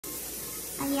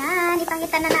Ayan,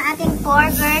 ipakita na ng ating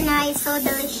burger na is so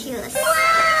delicious.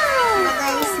 Wow! So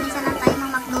guys, minsan lang tayo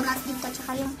ng McDonald's dito.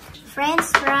 Tsaka yung french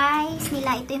fries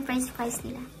nila. Ito yung french fries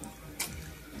nila.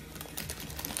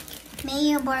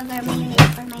 Mayo burger,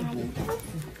 mayonnaise for my honey.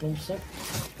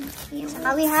 Saka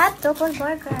we have double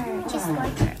burger,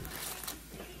 cheeseburger.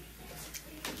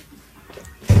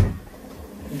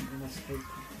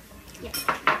 Yeah.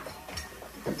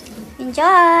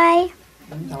 Enjoy!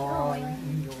 Enjoy!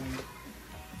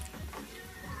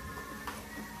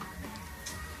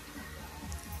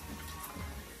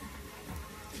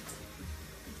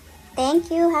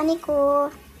 Thank you, honey ko.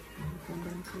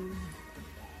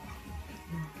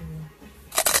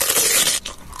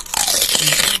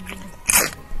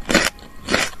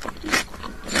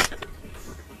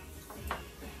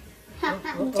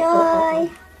 Enjoy.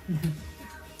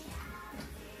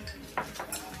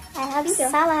 I have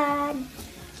salad.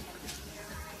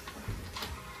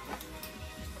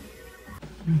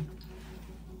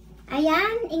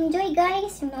 Ayan, enjoy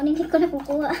guys. Yung naon hindi ko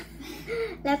nakukuha.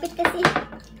 Lapit kasi.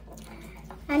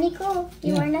 Honey ko,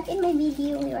 you are not in my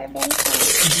video. You are very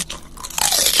fast.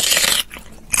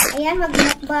 Ayan,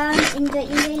 mag-mukbang. Enjoy,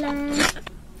 enjoy lang.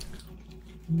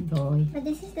 Enjoy. But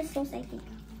this is the sauce, I think.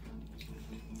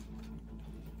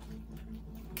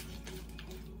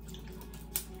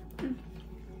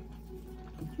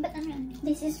 But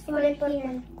this is for the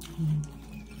here.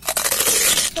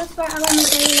 Sauce for our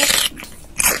mozzarella.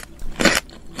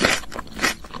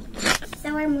 This is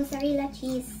our mozzarella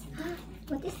cheese.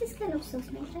 What is this kind of sauce,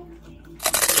 my friend?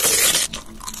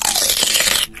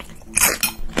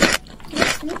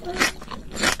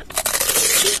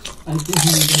 I think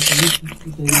he got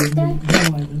a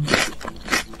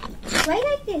Why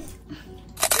like this?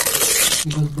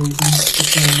 because they don't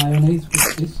put mayonnaise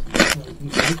with this. So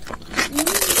it's good.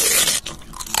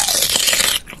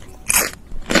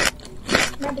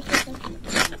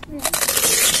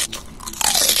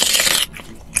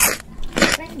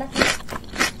 Right back.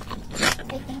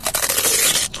 I think.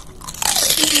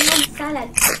 Salad.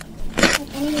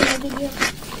 Anyway, my video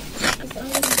is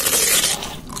only.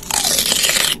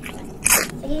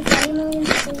 Sige, sali mo yung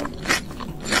salad.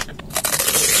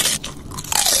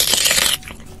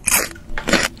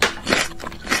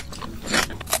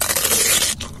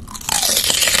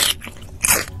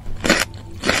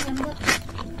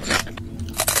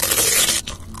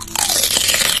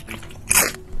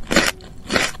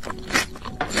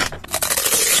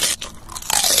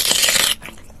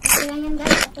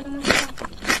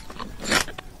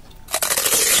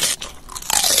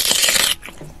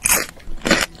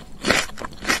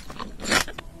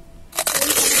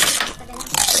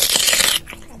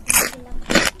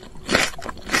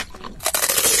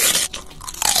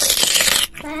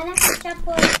 Banana ketchup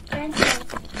po, french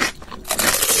fries.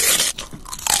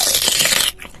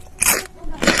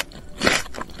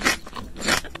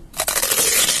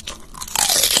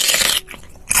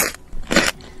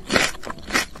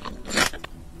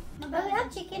 But we have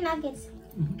chicken nuggets.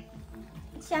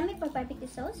 It's yummy for barbecue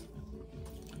sauce.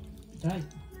 Right.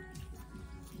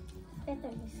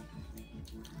 Better this.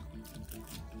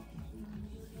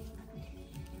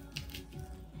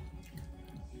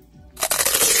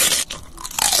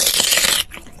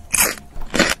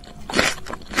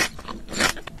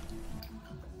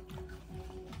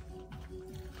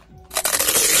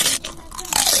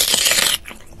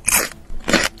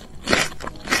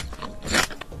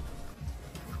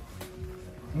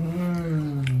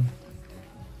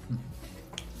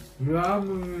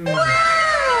 Yummy.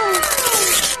 Wow!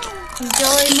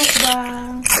 Enjoy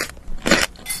mukbang.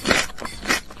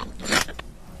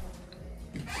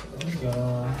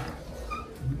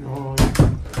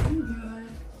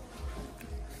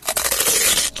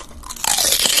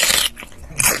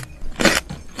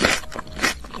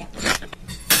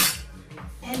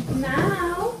 And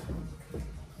now,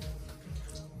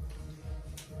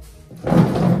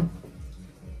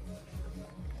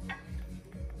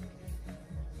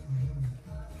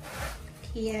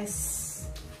 yes.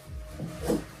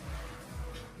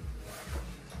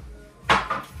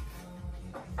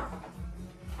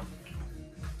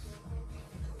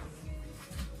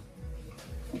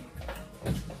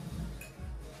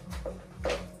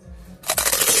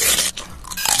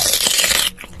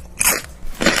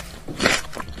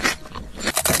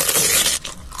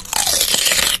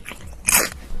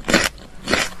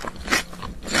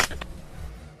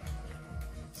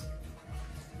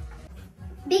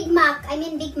 Big Mac. I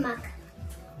mean Big Mac.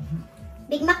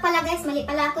 Big Mac pala guys. Mali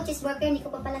pala ako. Cheeseburger. Hindi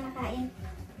ko pa pala nakain.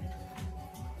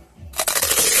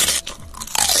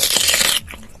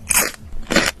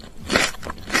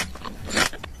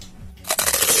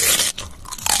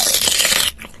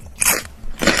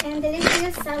 and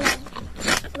delicious salad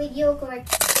with yogurt.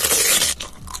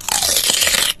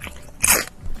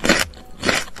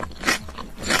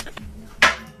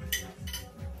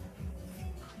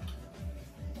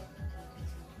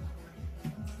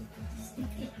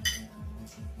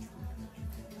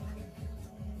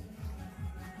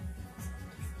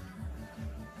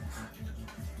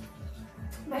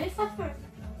 Very suffer.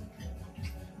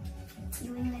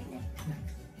 Doing like that.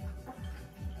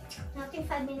 Nothing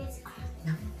 5 minutes.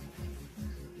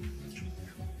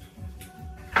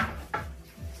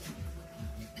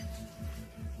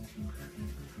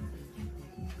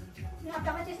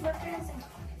 Nakakatis ba friends?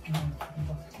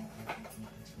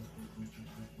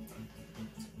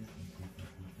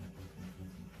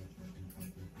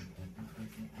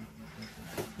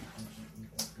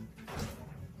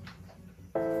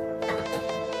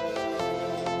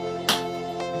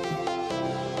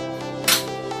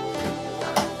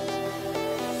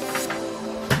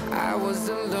 I was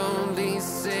a lonely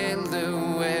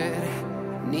silhouette,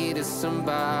 needed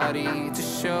somebody to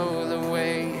show the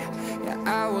way. Yeah,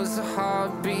 I was a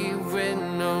heartbeat with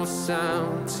no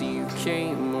sound till you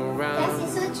came around.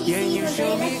 That's so cheesy. Yeah, you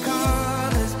showed me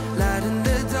colors, light in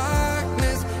the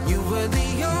darkness. You were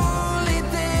the only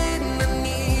thing I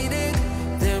needed.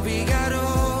 Then we got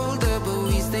older, but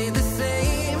we stayed the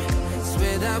same.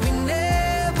 Swear that we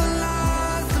never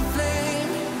lost the flame.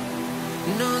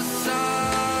 Nostalgia,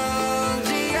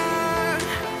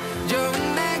 you're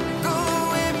an echo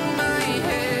in my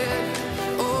head.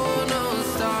 Oh,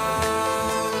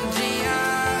 nostalgia,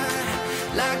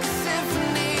 like a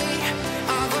symphony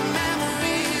of our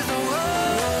memories. Oh,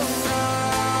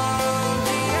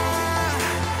 nostalgia,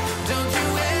 don't you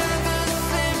ever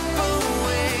slip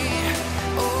away.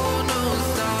 Oh,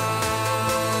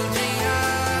 nostalgia,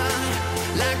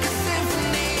 like a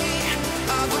symphony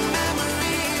of our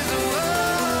memories. Oh,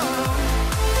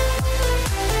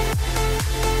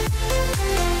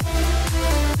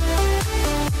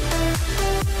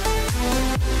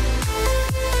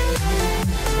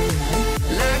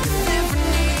 like a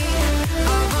symphony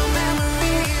of our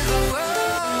memories.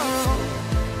 Oh,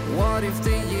 what if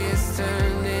the years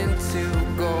turn into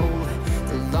gold?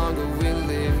 The longer we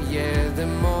live, yeah, the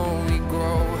more we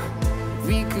grow.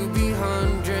 We could be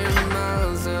 100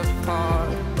 miles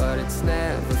apart, but it's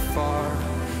never far.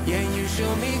 Yeah, you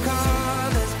show me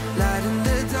colors, light in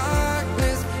the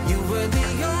darkness. You were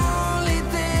the only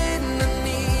thing I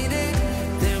needed.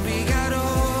 Then we got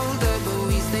older, but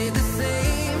we stayed the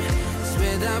same.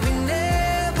 Swear that we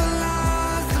never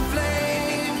lost the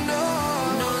flame. No,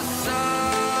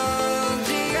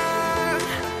 nostalgia,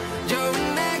 you're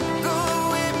an echo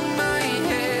in my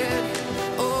head.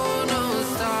 Oh,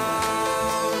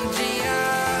 nostalgia,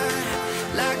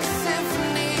 like a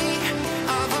symphony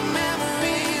of our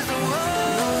memories. Oh,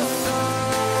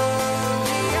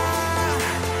 nostalgia,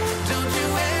 don't you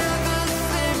ever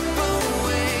slip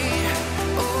away.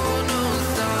 Oh,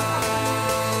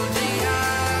 nostalgia,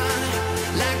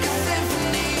 like a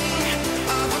symphony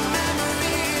of our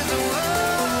memories. Oh,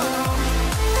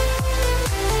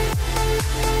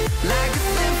 like a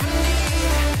symphony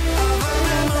of our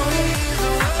memories. Oh,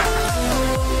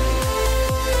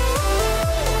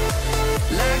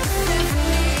 like a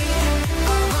symphony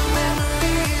of our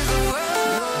memories. Oh,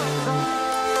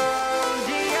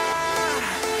 nostalgia,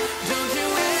 don't you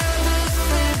ever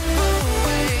slip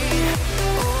away.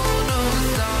 Oh,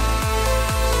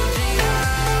 nostalgia,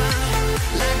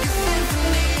 like a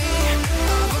symphony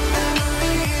of our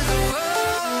memories. Oh,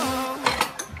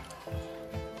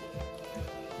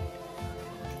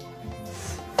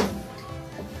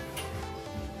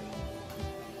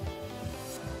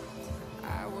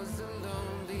 I was a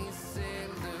lonely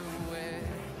silhouette,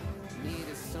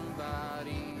 needed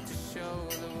somebody to show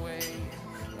the way.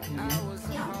 I was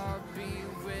a heartbeat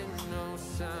with no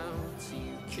sound till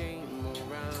you came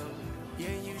around.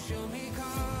 Yeah, you showed me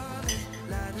colors,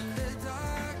 light in the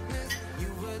darkness.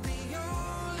 You were the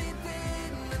only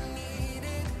thing I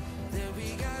needed. Then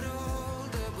we got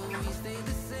older, but we stayed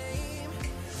the same.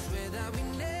 Swear that we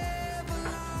never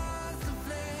lost the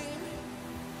flame.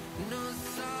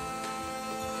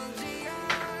 Nostalgia,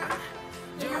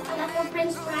 Yan pala po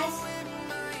french fries. in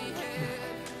my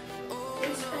head.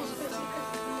 French fries po.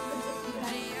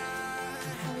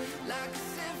 Like a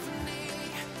symphony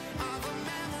of our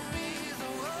memories.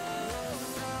 Oh,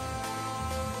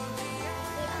 nostalgia,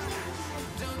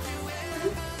 don't you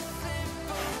ever slip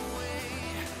away.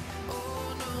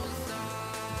 Oh,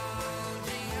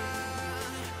 nostalgia,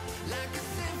 like a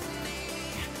symphony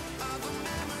of our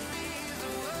memories.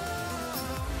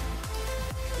 Oh,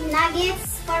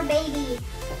 Nuggets for baby.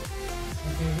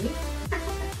 Okay.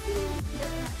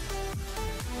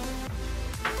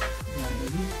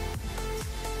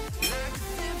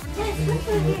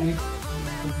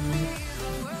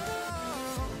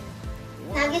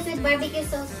 Nuggets with barbecue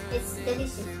sauce. It's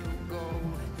delicious.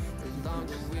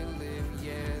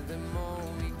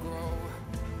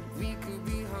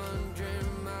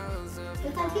 You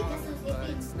can keep the sauce if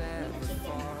it's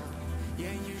chicken.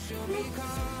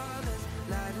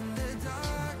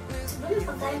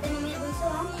 Pagkain ka namin yung bunso,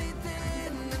 ha?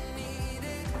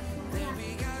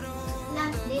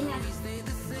 Lunch, dinner.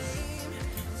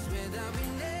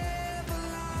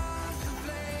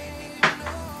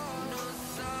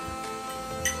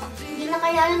 Hindi na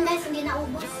kaya lang guys, hindi na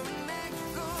ubos.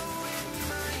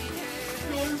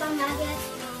 Mayroon pang nuggets,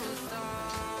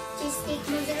 cheesecake,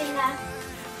 mozzarella.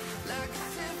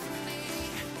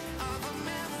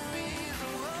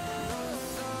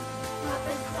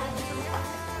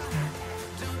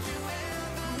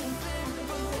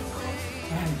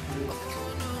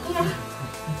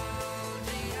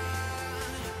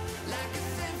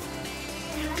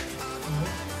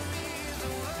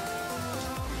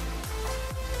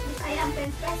 Kaya ang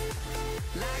french fries.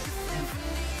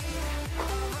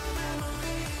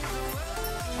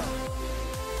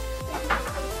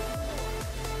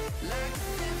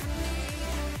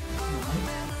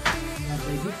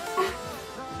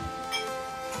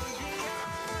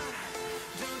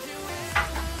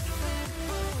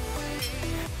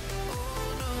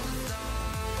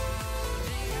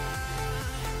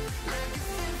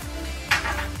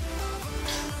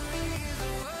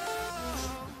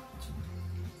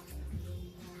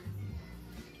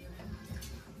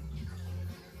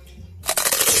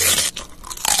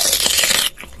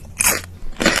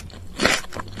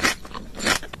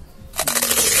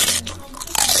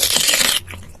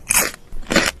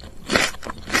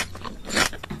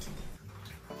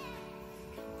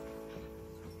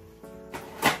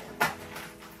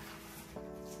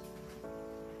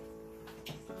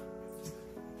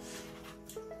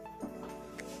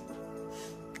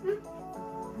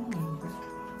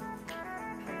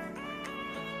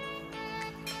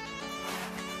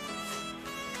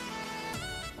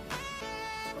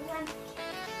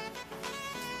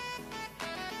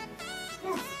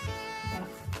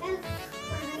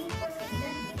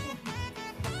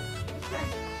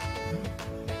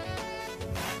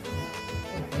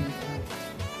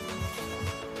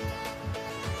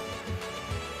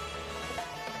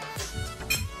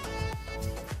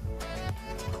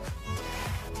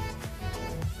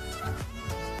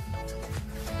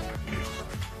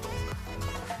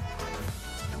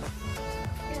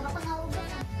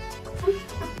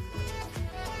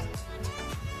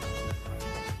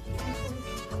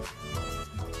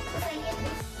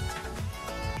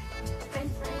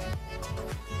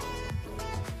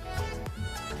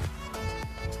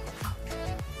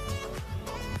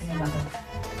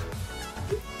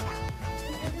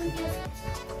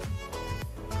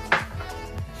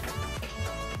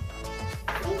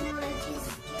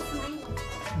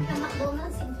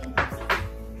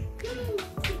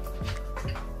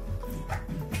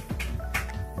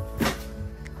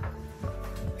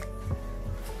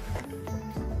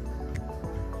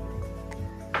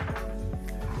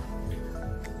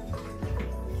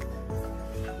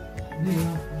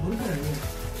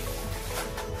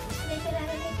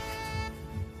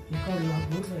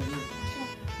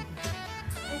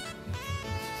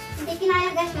 Hindi kinaya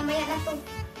guys, mamaya na to.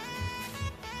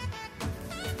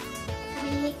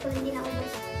 Kamilik ko, hindi na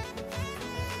ubos.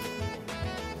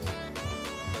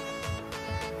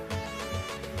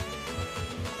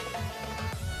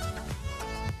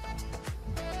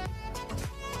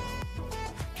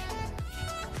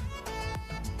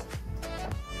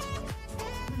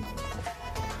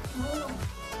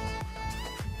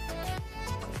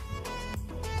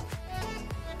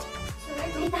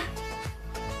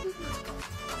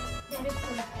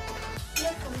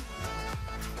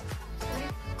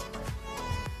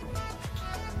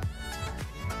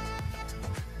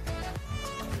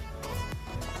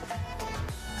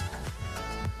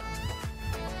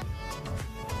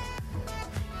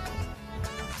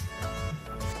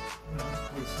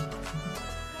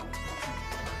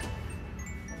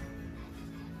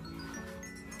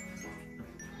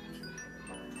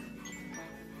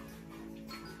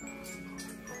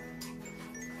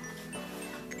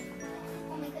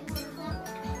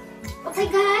 Okay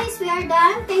guys, we are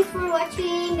done. Thanks for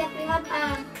watching. That we have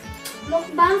a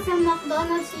mukbang from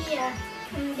McDonald's here.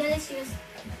 Delicious.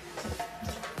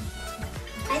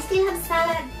 I still have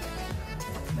salad.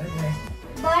 Okay.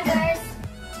 Burgers.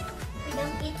 We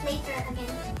don't eat later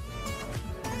again.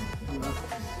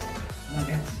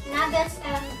 Nuggets. Nuggets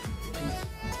and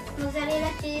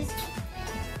mozzarella cheese.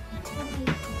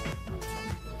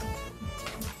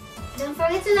 Don't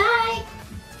forget to like,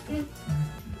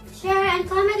 share, and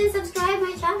comment and subscribe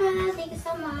my channel. Thank you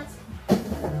so much.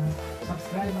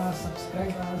 Subscribe us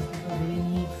because we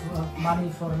need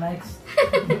money for next.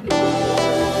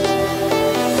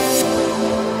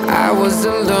 I was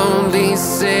a lonely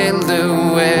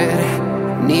silhouette,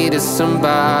 needed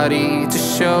somebody to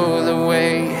show the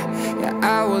way. Yeah,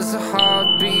 I was a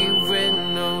heartbeat with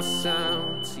no sound.